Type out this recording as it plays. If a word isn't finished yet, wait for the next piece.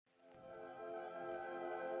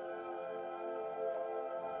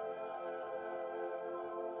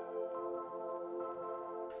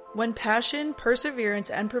When passion, perseverance,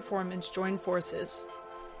 and performance join forces,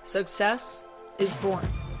 success is born.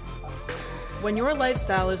 When your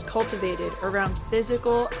lifestyle is cultivated around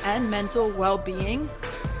physical and mental well-being,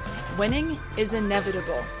 winning is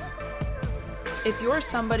inevitable. If you're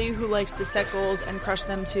somebody who likes to set goals and crush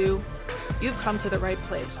them too, you've come to the right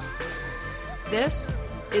place. This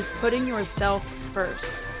is putting yourself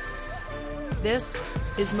first. This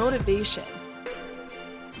is motivation.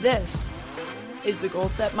 This is the Goal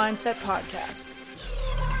Set Mindset Podcast.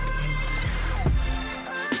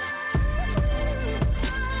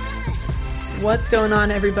 What's going on,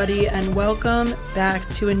 everybody, and welcome back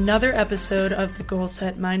to another episode of the Goal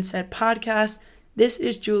Set Mindset Podcast. This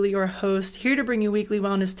is Julie, your host, here to bring you weekly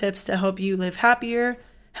wellness tips to help you live happier,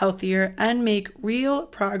 healthier, and make real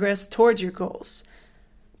progress towards your goals.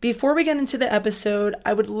 Before we get into the episode,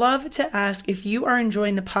 I would love to ask if you are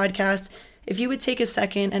enjoying the podcast, if you would take a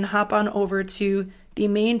second and hop on over to the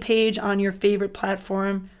main page on your favorite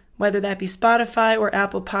platform, whether that be Spotify or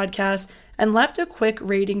Apple Podcasts, and left a quick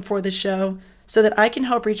rating for the show so that I can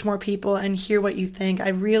help reach more people and hear what you think. I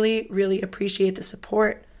really appreciate the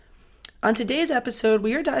support. On today's episode,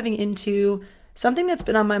 we are diving into something that's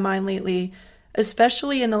been on my mind lately,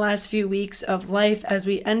 especially in the last few weeks of life as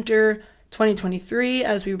we enter 2023,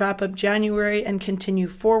 as we wrap up January and continue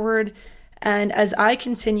forward. And as I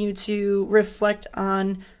continue to reflect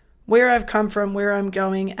on where I've come from, where I'm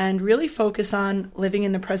going, and really focus on living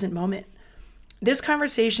in the present moment. This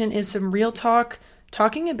conversation is some real talk,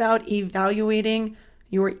 talking about evaluating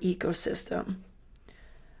your ecosystem.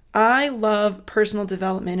 I love personal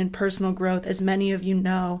development and personal growth, as many of you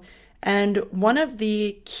know. And one of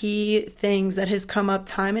the key things that has come up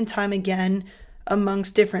time and time again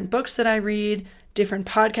amongst different books that I read, different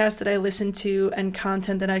podcasts that I listen to, and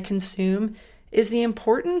content that I consume is the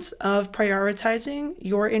importance of prioritizing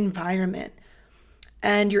your environment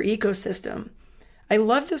and your ecosystem. I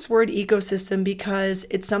love this word ecosystem because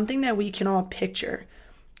it's something that we can all picture,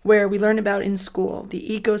 where we learn about in school,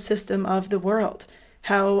 the ecosystem of the world,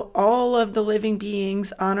 how all of the living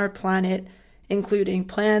beings on our planet, including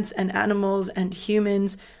plants and animals and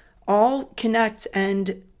humans, all connect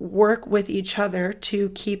and work with each other to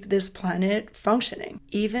keep this planet functioning.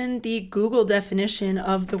 Even the Google definition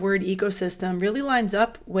of the word ecosystem really lines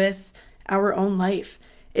up with our own life.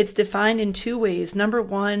 It's defined in two ways. Number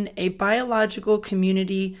one, a biological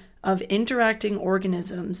community of interacting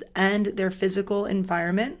organisms and their physical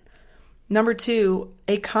environment. Number two,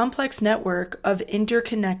 a complex network of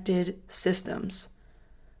interconnected systems.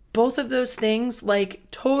 Both of those things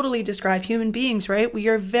totally describe human beings, right? We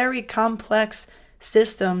are very complex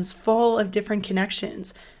systems full of different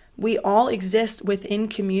connections. We all exist within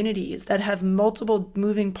communities that have multiple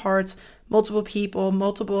moving parts, multiple people,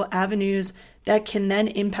 multiple avenues that can then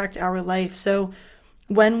impact our life. So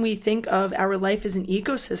when we think of our life as an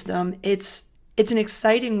ecosystem, it's an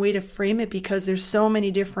exciting way to frame it because there's so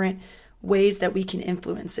many different ways that we can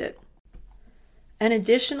influence it. And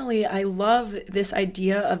additionally, I love this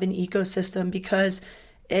idea of an ecosystem because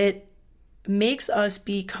it makes us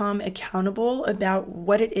become accountable about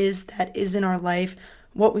what it is that is in our life,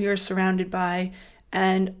 what we are surrounded by,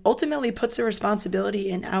 and ultimately puts the responsibility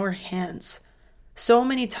in our hands. So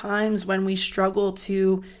many times when we struggle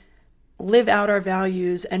to live out our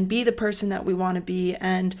values and be the person that we want to be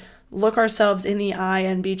and look ourselves in the eye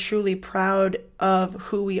and be truly proud of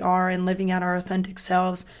who we are and living out our authentic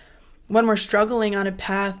selves, when we're struggling on a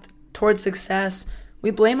path towards success,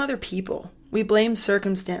 we blame other people. We blame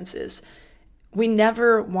circumstances. We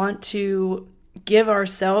never want to give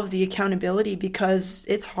ourselves the accountability because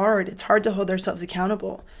it's hard. It's hard to hold ourselves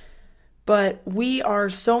accountable. But we are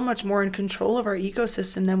so much more in control of our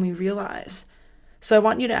ecosystem than we realize. So I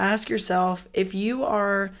want you to ask yourself, if you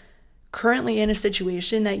are currently in a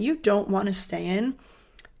situation that you don't want to stay in,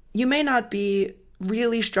 you may not be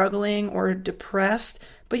really struggling or depressed,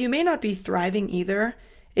 but you may not be thriving either.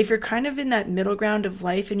 If you're kind of in that middle ground of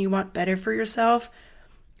life and you want better for yourself,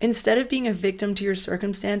 instead of being a victim to your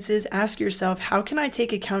circumstances, ask yourself, how can I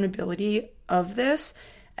take accountability of this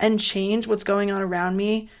and change what's going on around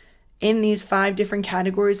me in these 5 different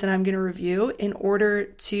categories that I'm going to review in order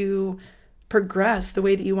to progress the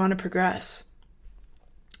way that you want to progress?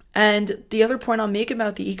 And the other point I'll make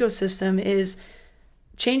about the ecosystem is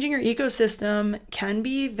changing your ecosystem can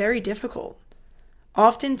be very difficult.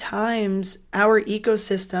 Oftentimes, our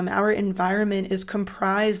ecosystem, our environment is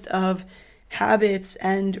comprised of habits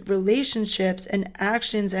and relationships and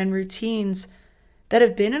actions and routines that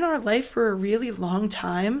have been in our life for a really long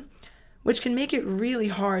time, which can make it really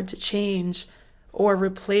hard to change or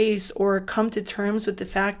replace or come to terms with the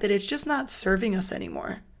fact that it's just not serving us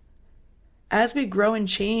anymore. as we grow and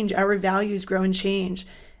change, our values grow and change.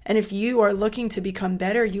 And if you are looking to become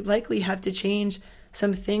better, you likely have to change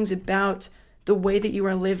some things about the way that you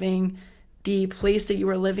are living, the place that you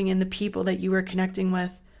are living in, the people that you are connecting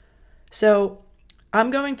with. So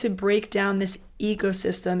I'm going to break down this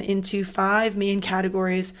ecosystem into 5 main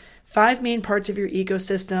categories, 5 main parts of your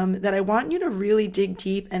ecosystem that I want you to really dig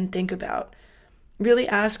deep and think about. Really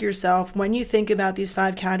ask yourself, when you think about these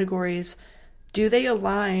 5 categories, do they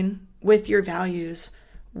align with your values,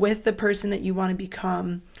 with the person that you want to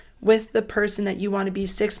become, with the person that you want to be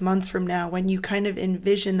 6 months from now when you kind of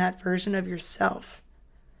envision that version of yourself?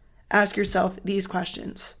 Ask yourself these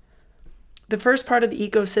questions. The first part of the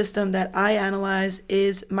ecosystem that I analyze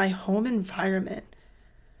is my home environment.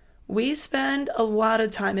 We spend a lot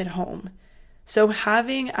of time at home. So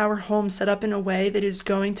having our home set up in a way that is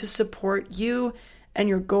going to support you and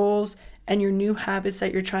your goals and your new habits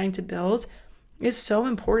that you're trying to build is so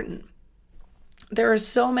important. There are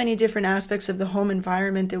so many different aspects of the home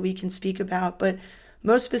environment that we can speak about, but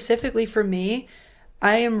most specifically for me,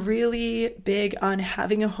 I am really big on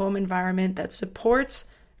having a home environment that supports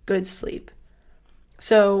good sleep.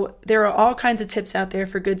 So there are all kinds of tips out there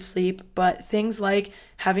for good sleep, but things like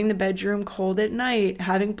having the bedroom cold at night,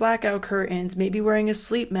 having blackout curtains, maybe wearing a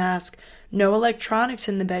sleep mask, no electronics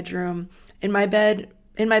in the bedroom. In my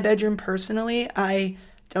bedroom personally, I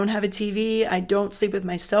don't have a TV. I don't sleep with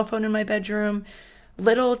my cell phone in my bedroom.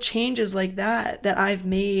 Little changes like that I've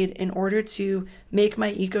made in order to make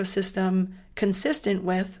my ecosystem consistent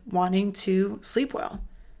with wanting to sleep well.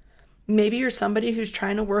 Maybe you're somebody who's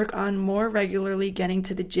trying to work on more regularly getting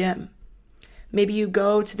to the gym. Maybe you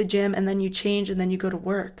go to the gym and then you change and then you go to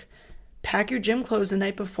work. Pack your gym clothes the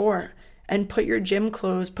night before and put your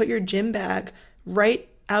gym bag right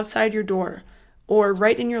outside your door or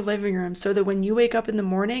right in your living room so that when you wake up in the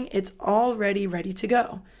morning, it's already ready to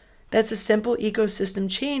go. That's a simple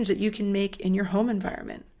ecosystem change that you can make in your home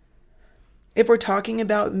environment. If we're talking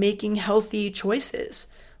about making healthy choices,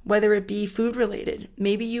 whether it be food related,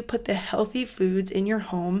 maybe you put the healthy foods in your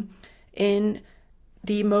home in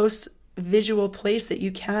the most visual place that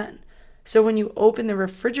you can. So when you open the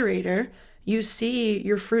refrigerator, you see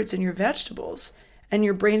your fruits and your vegetables, and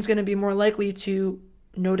your brain's going to be more likely to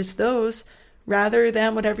notice those rather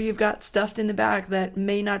than whatever you've got stuffed in the back that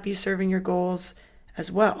may not be serving your goals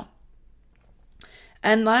as well.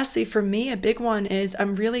 And lastly, for me, a big one is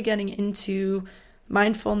I'm really getting into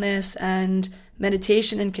mindfulness and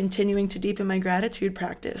meditation and continuing to deepen my gratitude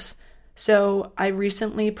practice. So I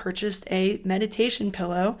recently purchased a meditation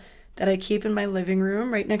pillow that I keep in my living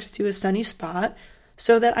room right next to a sunny spot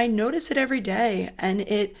so that I notice it every day, and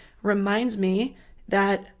it reminds me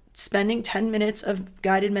that spending 10 minutes of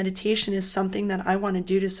guided meditation is something that I want to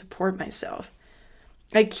do to support myself.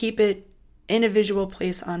 I keep it in a visual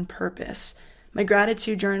place on purpose. My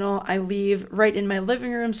gratitude journal I leave right in my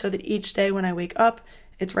living room so that each day when I wake up,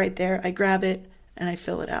 it's right there. I grab it and I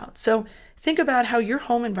fill it out. So think about how your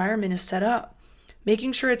home environment is set up,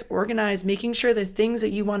 making sure it's organized, making sure the things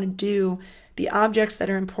that you want to do, the objects that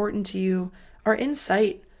are important to you are in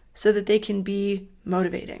sight so that they can be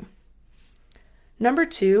motivating. Number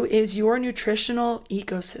 2 is your nutritional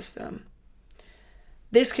ecosystem.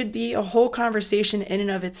 This could be a whole conversation in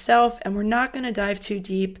and of itself, and we're not going to dive too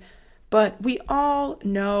deep, but we all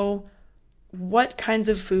know what kinds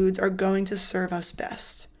of foods are going to serve us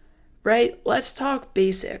best, right? Let's talk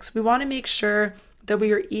basics. We want to make sure that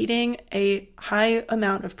we are eating a high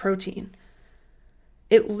amount of protein.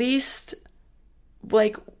 At least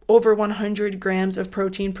like over 100 grams of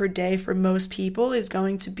protein per day for most people is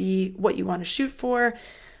going to be what you want to shoot for.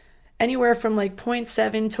 Anywhere from like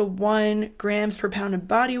 0.7 to 1 grams per pound of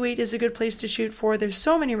body weight is a good place to shoot for. There's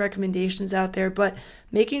so many recommendations out there, but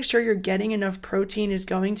making sure you're getting enough protein is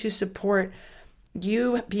going to support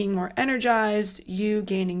you being more energized, you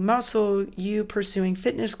gaining muscle, you pursuing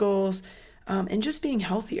fitness goals, and just being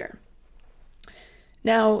healthier.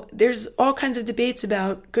 Now, there's all kinds of debates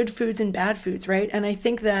about good foods and bad foods, right? And I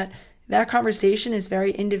think that conversation is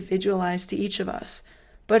very individualized to each of us.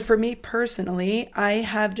 But for me personally, I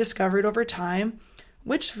have discovered over time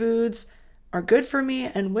which foods are good for me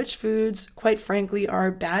and which foods, quite frankly,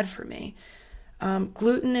 are bad for me.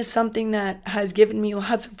 Gluten is something that has given me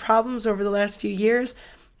lots of problems over the last few years.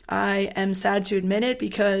 I am sad to admit it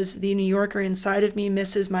because the New Yorker inside of me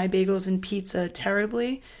misses my bagels and pizza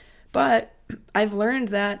terribly. But I've learned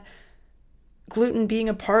that gluten being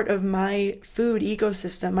a part of my food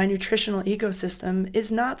ecosystem, my nutritional ecosystem,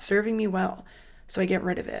 is not serving me well. So I get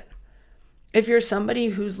rid of it. If you're somebody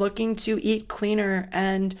who's looking to eat cleaner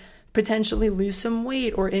and potentially lose some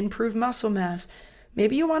weight or improve muscle mass,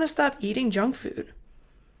 maybe you want to stop eating junk food.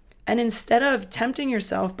 And instead of tempting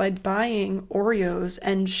yourself by buying Oreos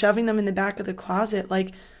and shoving them in the back of the closet,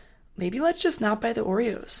 like maybe let's just not buy the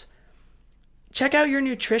Oreos. Check out your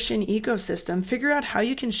nutrition ecosystem. Figure out how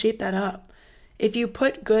you can shape that up. If you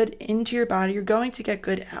put good into your body, you're going to get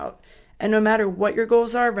good out. And no matter what your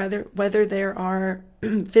goals are, whether there are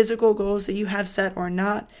physical goals that you have set or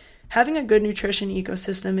not, having a good nutrition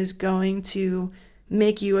ecosystem is going to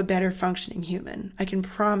make you a better functioning human. I can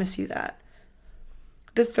promise you that.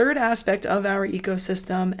 The third aspect of our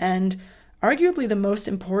ecosystem, and arguably the most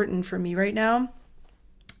important for me right now,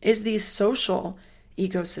 is the social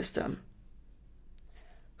ecosystem.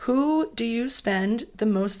 Who do you spend the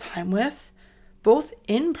most time with, both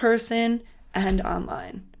in person and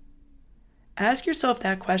online? Ask yourself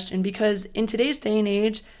that question, because in today's day and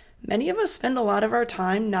age, many of us spend a lot of our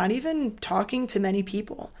time not even talking to many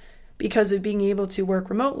people because of being able to work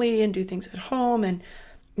remotely and do things at home. And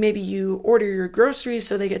maybe you order your groceries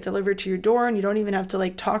so they get delivered to your door and you don't even have to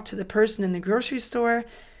talk to the person in the grocery store.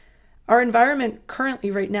 Our environment currently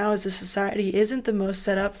right now as a society isn't the most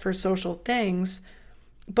set up for social things,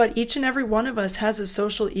 but each and every one of us has a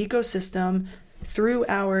social ecosystem through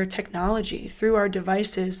our technology, through our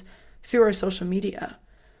devices, through our social media.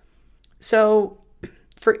 So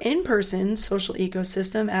for in-person social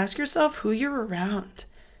ecosystem, ask yourself who you're around.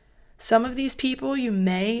 Some of these people you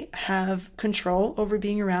may have control over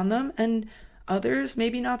being around them, and others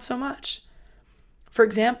maybe not so much. For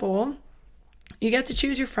example, you get to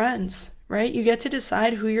choose your friends, right? You get to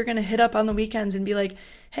decide who you're going to hit up on the weekends and be like,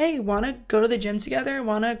 hey, want to go to the gym together?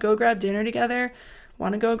 Want to go grab dinner together?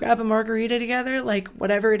 Want to go grab a margarita together?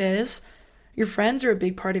 Whatever it is, your friends are a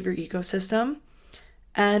big part of your ecosystem.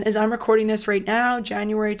 And as I'm recording this right now,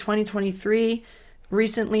 January 2023,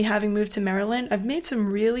 recently having moved to Maryland, I've made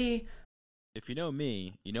some really... If you know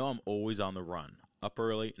me, you know I'm always on the run, up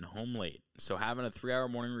early and home late, so having a 3-hour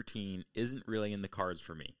morning routine isn't really in the cards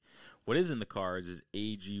for me. What is in the cards is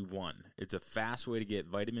AG1. It's a fast way to get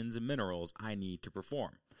vitamins and minerals I need to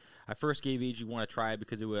perform. I first gave AG1 a try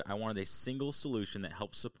because I wanted a single solution that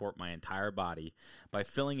helps support my entire body by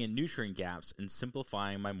filling in nutrient gaps and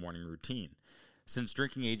simplifying my morning routine. Since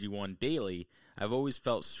drinking AG1 daily, I've always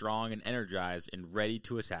felt strong and energized and ready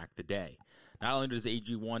to attack the day. Not only does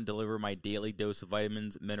AG1 deliver my daily dose of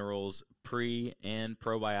vitamins, minerals, pre- and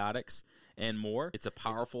probiotics, and more, it's a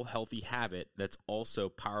powerful, healthy habit that's also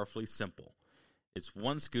powerfully simple. It's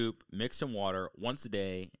one scoop mixed in water once a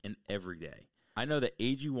day and every day. I know that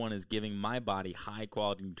AG1 is giving my body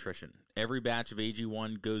high-quality nutrition. Every batch of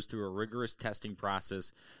AG1 goes through a rigorous testing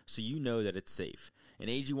process, so you know that it's safe. And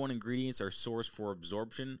AG1 ingredients are sourced for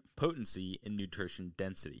absorption, potency, and nutrition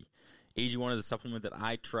density. AG1 is a supplement that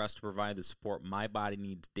I trust to provide the support my body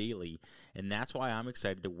needs daily, and that's why I'm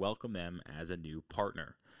excited to welcome them as a new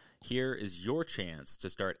partner. Here is your chance to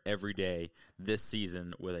start every day this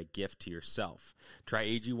season with a gift to yourself. Try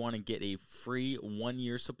AG1 and get a free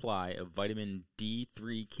 1-year supply of vitamin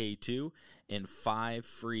D3K2 and 5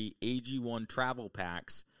 free AG1 travel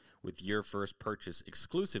packs with your first purchase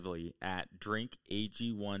exclusively at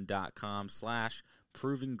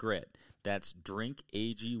drinkag1.com/provengrit. That's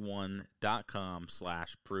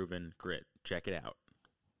drinkag1.com/provengrit. Check it out.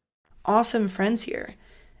 Awesome friends here.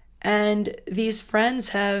 And these friends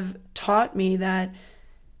have taught me that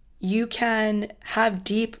you can have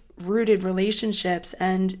deep rooted relationships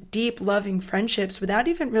and deep loving friendships without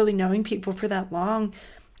even really knowing people for that long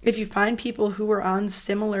if you find people who are on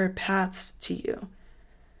similar paths to you.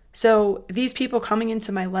 So these people coming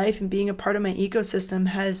into my life and being a part of my ecosystem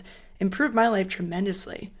has improved my life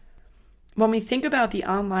tremendously. When we think about the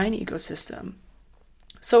online ecosystem,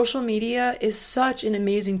 social media is such an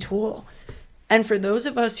amazing tool. And for those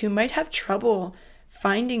of us who might have trouble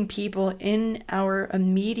finding people in our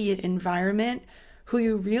immediate environment who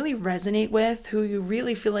you really resonate with, who you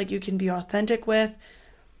really feel like you can be authentic with,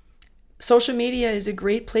 social media is a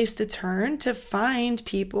great place to turn to find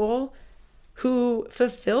people who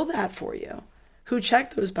fulfill that for you, who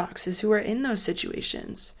check those boxes, who are in those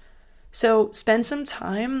situations. So spend some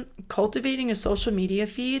time cultivating a social media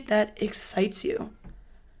feed that excites you.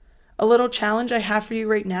 A little challenge I have for you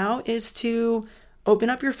right now is to open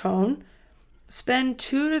up your phone, spend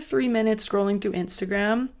 2 to 3 minutes scrolling through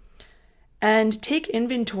Instagram, and take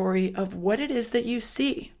inventory of what it is that you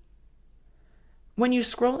see. When you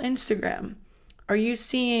scroll Instagram, are you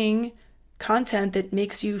seeing content that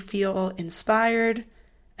makes you feel inspired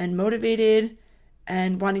and motivated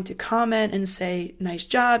and wanting to comment and say, nice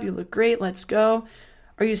job, you look great, let's go?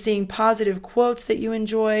 Are you seeing positive quotes that you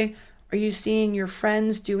enjoy? Are you seeing your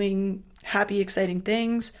friends doing happy, exciting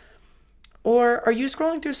things? Or are you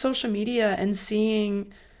scrolling through social media and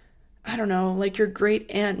seeing I don't know, like your great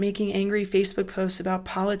aunt making angry Facebook posts about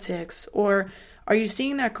politics? Or are you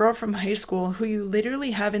seeing that girl from high school who you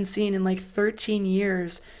literally haven't seen in like 13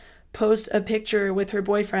 years post a picture with her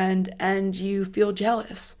boyfriend and you feel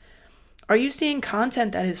jealous? Are you seeing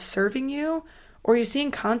content that is serving you, or are you seeing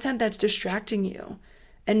content that's distracting you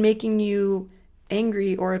and making you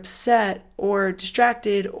angry or upset or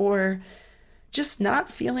distracted or just not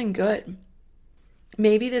feeling good?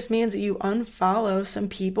 Maybe this means that you unfollow some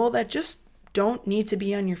people that just don't need to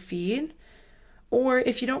be on your feed. Or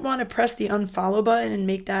if you don't want to press the unfollow button and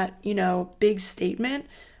make that, big statement,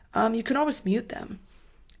 you can always mute them.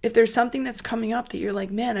 If there's something that's coming up that you're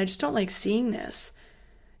like, man, I just don't like seeing this,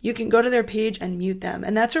 you can go to their page and mute them.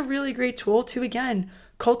 And that's a really great tool to, again,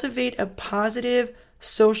 cultivate a positive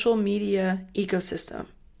social media ecosystem.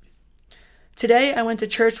 Today, I went to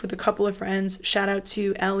church with a couple of friends. Shout out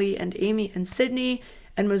to Ellie and Amy and Sydney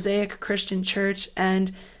and Mosaic Christian Church.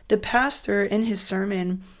 And the pastor in his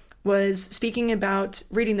sermon was speaking about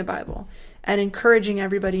reading the Bible and encouraging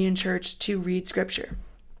everybody in church to read scripture.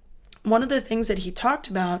 One of the things that he talked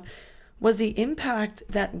about was the impact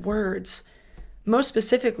that words, most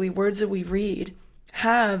specifically words that we read,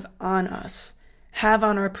 have on us, have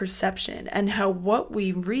on our perception, and how what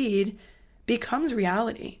we read becomes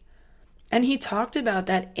reality. And he talked about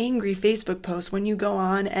that angry Facebook post when you go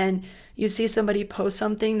on and you see somebody post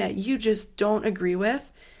something that you just don't agree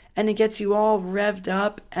with, and it gets you all revved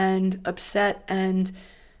up and upset and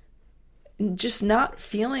just not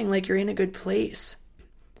feeling like you're in a good place.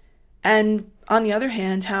 And on the other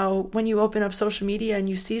hand, how when you open up social media and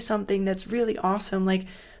you see something that's really awesome, like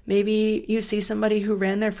maybe you see somebody who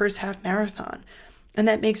ran their first half marathon, and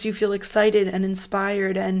that makes you feel excited and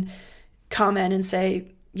inspired and comment and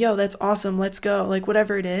say, yo, that's awesome, let's go, like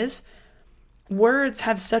whatever it is. Words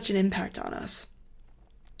have such an impact on us.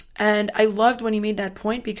 And I loved when he made that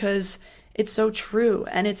point because it's so true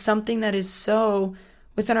and it's something that is so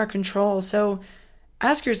within our control. So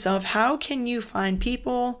ask yourself, how can you find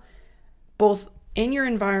people both in your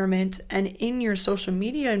environment and in your social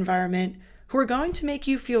media environment who are going to make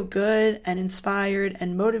you feel good and inspired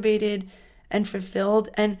and motivated and fulfilled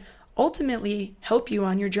and ultimately help you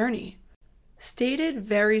on your journey? Stated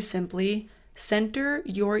very simply, center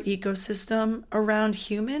your ecosystem around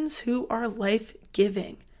humans who are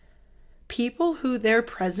life-giving. People who their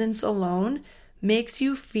presence alone makes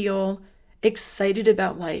you feel excited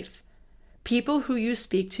about life. People who you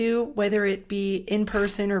speak to, whether it be in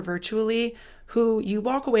person or virtually, who you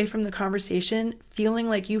walk away from the conversation feeling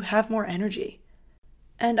like you have more energy.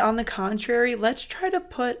 And on the contrary, let's try to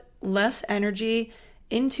put less energy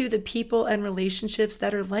into the people and relationships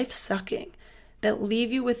that are life-sucking, that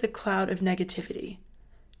leave you with a cloud of negativity.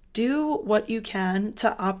 Do what you can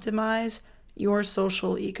to optimize your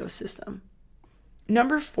social ecosystem.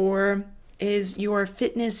 Number 4 is your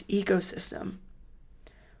fitness ecosystem.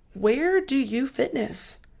 Where do you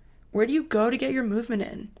fitness? Where do you go to get your movement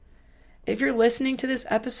in? If you're listening to this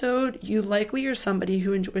episode, you likely are somebody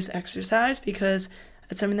who enjoys exercise because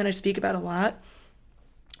that's something that I speak about a lot.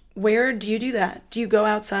 Where do you do that? Do you go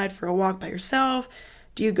outside for a walk by yourself?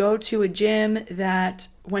 Do you go to a gym that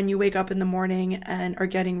when you wake up in the morning and are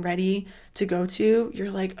getting ready to go to,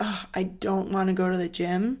 you're like, oh, I don't want to go to the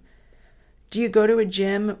gym? Do you go to a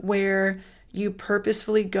gym where you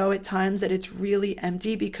purposefully go at times that it's really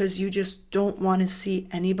empty because you just don't want to see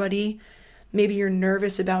anybody? Maybe you're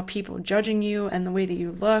nervous about people judging you and the way that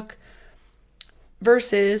you look.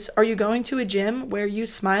 Versus, are you going to a gym where you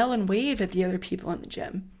smile and wave at the other people in the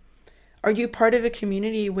gym? Are you part of a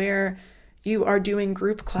community where you are doing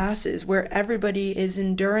group classes where everybody is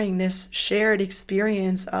enduring this shared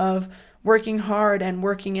experience of working hard and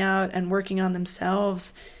working out and working on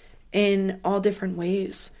themselves in all different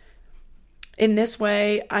ways? In this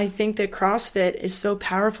way, I think that CrossFit is so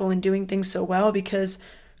powerful in doing things so well because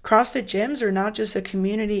CrossFit gyms are not just a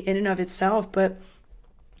community in and of itself, but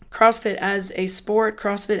CrossFit as a sport,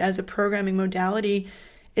 CrossFit as a programming modality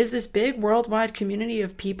is this big worldwide community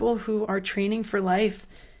of people who are training for life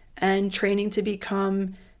and training to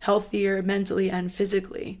become healthier mentally and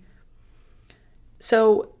physically.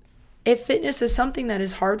 So if fitness is something that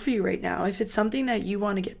is hard for you right now, if it's something that you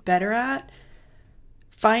want to get better at,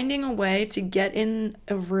 finding a way to get in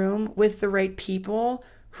a room with the right people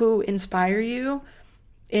who inspire you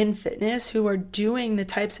in fitness, who are doing the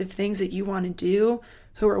types of things that you want to do,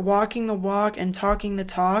 who are walking the walk and talking the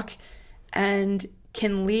talk and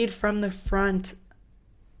can lead from the front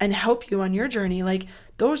and help you on your journey, like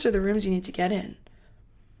those are the rooms you need to get in.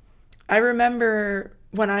 I remember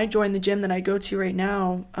when I joined the gym that I go to right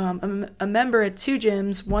now, I'm a member at 2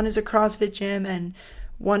 gyms. One is a CrossFit gym and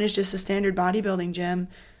one is just a standard bodybuilding gym.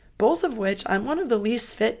 both of which I'm one of the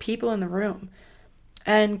least fit people in the room.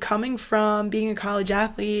 And coming from being a college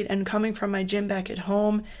athlete and coming from my gym back at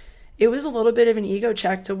home, it was a little bit of an ego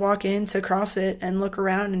check to walk into CrossFit and look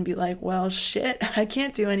around and be like, well, shit, I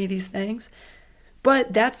can't do any of these things.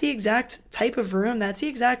 But that's the exact type of room, that's the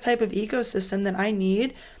exact type of ecosystem that I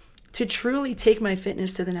need to truly take my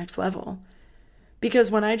fitness to the next level.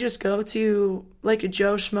 Because when I just go to like a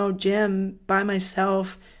Joe Schmo gym by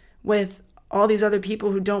myself with all these other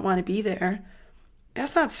people who don't want to be there,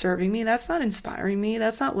 that's not serving me, that's not inspiring me,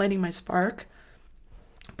 that's not lighting my spark.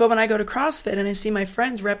 But when I go to CrossFit and I see my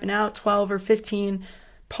friends repping out 12 or 15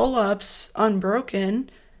 pull-ups unbroken,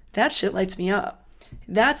 that shit lights me up.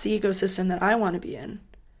 That's the ecosystem that I want to be in.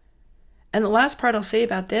 And the last part I'll say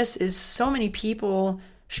about this is so many people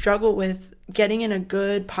struggle with getting in a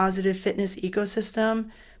good, positive fitness ecosystem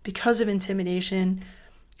because of intimidation.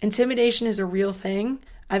 Intimidation is a real thing.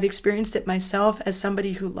 I've experienced it myself as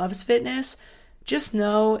somebody who loves fitness. Just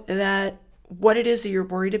know that what it is that you're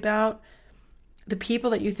worried about, the people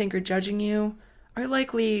that you think are judging you are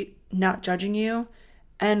likely not judging you.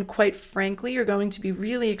 And quite frankly, you're going to be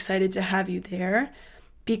really excited to have you there,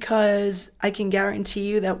 because I can guarantee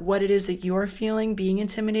you that what it is that you're feeling being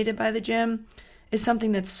intimidated by the gym is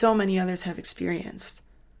something that so many others have experienced.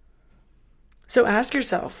 So ask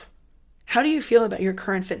yourself, how do you feel about your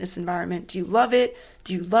current fitness environment? Do you love it?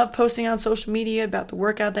 Do you love posting on social media about the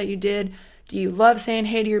workout that you did? Do you love saying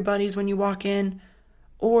hey to your buddies when you walk in?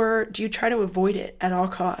 Or do you try to avoid it at all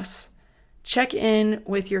costs? Check in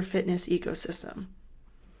with your fitness ecosystem.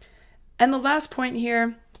 And the last point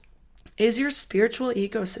here is your spiritual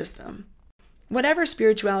ecosystem. Whatever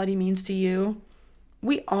spirituality means to you,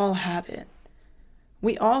 we all have it.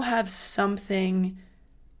 We all have something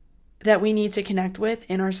that we need to connect with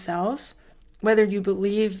in ourselves, whether you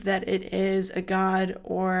believe that it is a God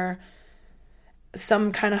or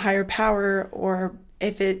some kind of higher power, or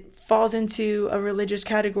if it falls into a religious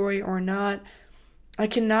category or not. I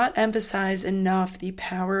cannot emphasize enough the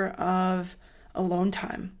power of alone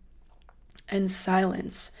time and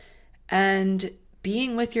silence and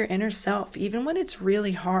being with your inner self, even when it's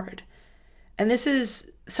really hard. And this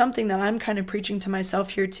is something that I'm kind of preaching to myself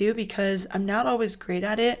here too, because I'm not always great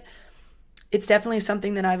at it. It's definitely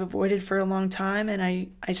something that I've avoided for a long time, and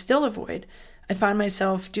I still avoid. I find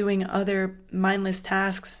myself doing other mindless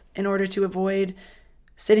tasks in order to avoid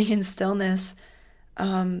sitting in stillness.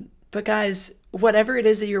 But guys, whatever it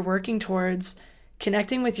is that you're working towards,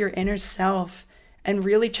 connecting with your inner self and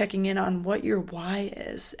really checking in on what your why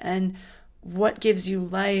is and what gives you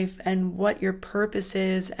life and what your purpose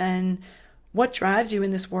is and what drives you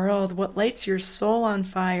in this world, what lights your soul on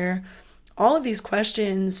fire. All of these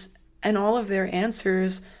questions and all of their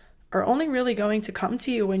answers are only really going to come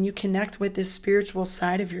to you when you connect with this spiritual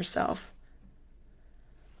side of yourself.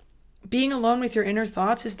 Being alone with your inner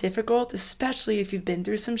thoughts is difficult, especially if you've been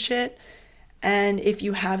through some shit and if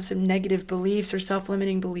you have some negative beliefs or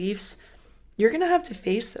self-limiting beliefs. You're going to have to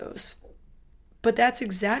face those. But that's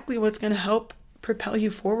exactly what's going to help propel you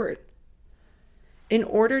forward. In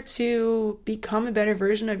order to become a better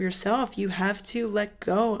version of yourself, you have to let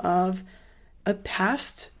go of a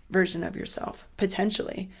past version of yourself,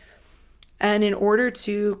 potentially. And in order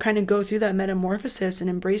to kind of go through that metamorphosis and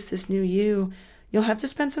embrace this new you, you'll have to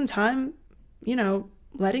spend some time,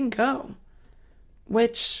 letting go,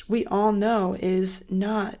 which we all know is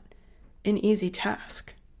not an easy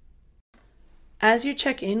task. As you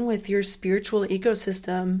check in with your spiritual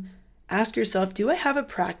ecosystem, ask yourself, do I have a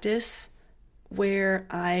practice where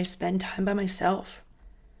I spend time by myself?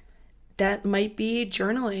 That might be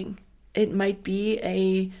journaling. It might be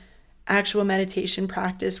a actual meditation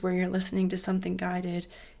practice where you're listening to something guided.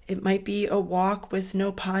 It might be a walk with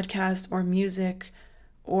no podcast or music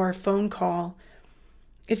or phone call.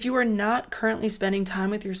 If you are not currently spending time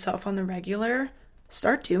with yourself on the regular,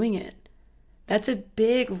 start doing it. That's a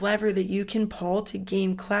big lever that you can pull to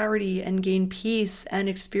gain clarity and gain peace and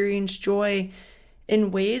experience joy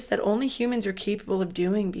in ways that only humans are capable of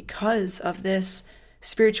doing because of this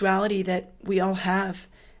spirituality that we all have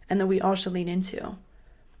and that we all should lean into.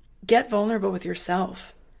 Get vulnerable with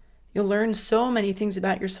yourself. You'll learn so many things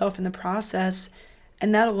about yourself in the process,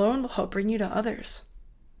 and that alone will help bring you to others.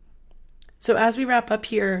 So as we wrap up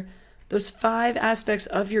here, those 5 aspects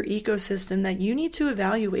of your ecosystem that you need to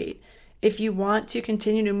evaluate if you want to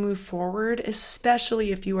continue to move forward,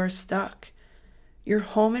 especially if you are stuck. Your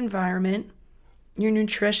home environment, your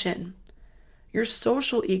nutrition, your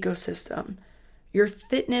social ecosystem, your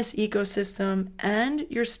fitness ecosystem, and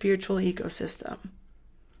your spiritual ecosystem.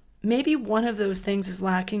 Maybe one of those things is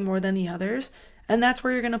lacking more than the others, and that's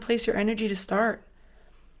where you're going to place your energy to start.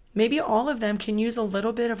 maybe all of them can use a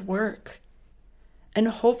little bit of work. And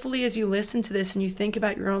hopefully as you listen to this and you think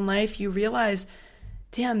about your own life, you realize,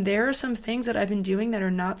 damn, there are some things that I've been doing that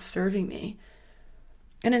are not serving me.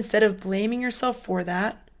 And instead of blaming yourself for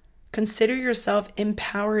that, consider yourself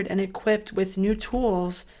empowered and equipped with new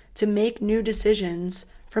tools to make new decisions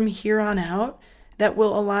from here on out that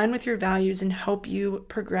will align with your values and help you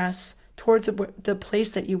progress towards the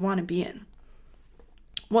place that you want to be in.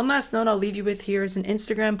 One last note I'll leave you with here is an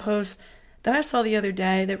Instagram post that I saw the other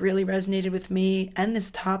day that really resonated with me and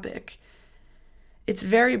this topic. It's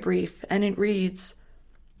very brief and it reads,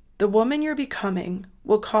 "The woman you're becoming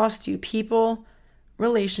will cost you people,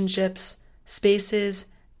 relationships, spaces,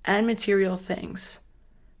 and material things.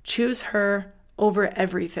 Choose her over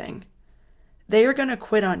everything. They are going to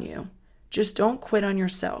quit on you. Just don't quit on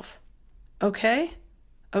yourself. Okay?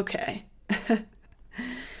 Okay."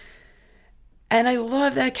 And I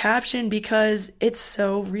love that caption because it's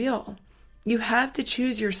so real. You have to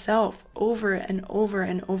choose yourself over and over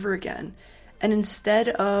and over again. And instead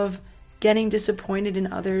of getting disappointed in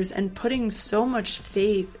others and putting so much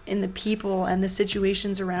faith in the people and the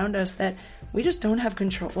situations around us that we just don't have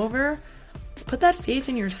control over, put that faith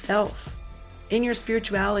in yourself, in your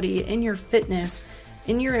spirituality, in your fitness,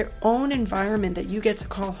 in your own environment that you get to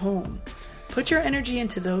call home. Put your energy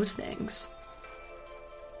into those things.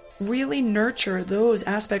 Really nurture those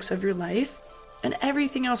aspects of your life, and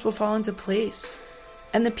everything else will fall into place.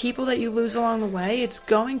 And the people that you lose along the way, it's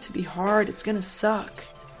going to be hard, it's going to suck.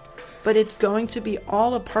 But it's going to be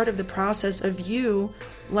all a part of the process of you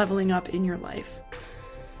leveling up in your life.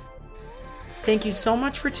 Thank you so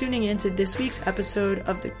much for tuning in to this week's episode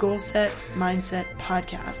of the Goal Set Mindset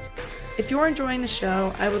Podcast. If you're enjoying the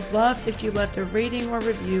show, I would love if you left a rating or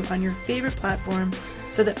review on your favorite platform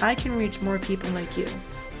so that I can reach more people like you.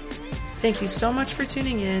 Thank you so much for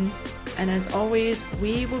tuning in, and as always,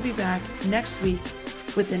 we will be back next week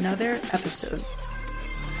with another episode.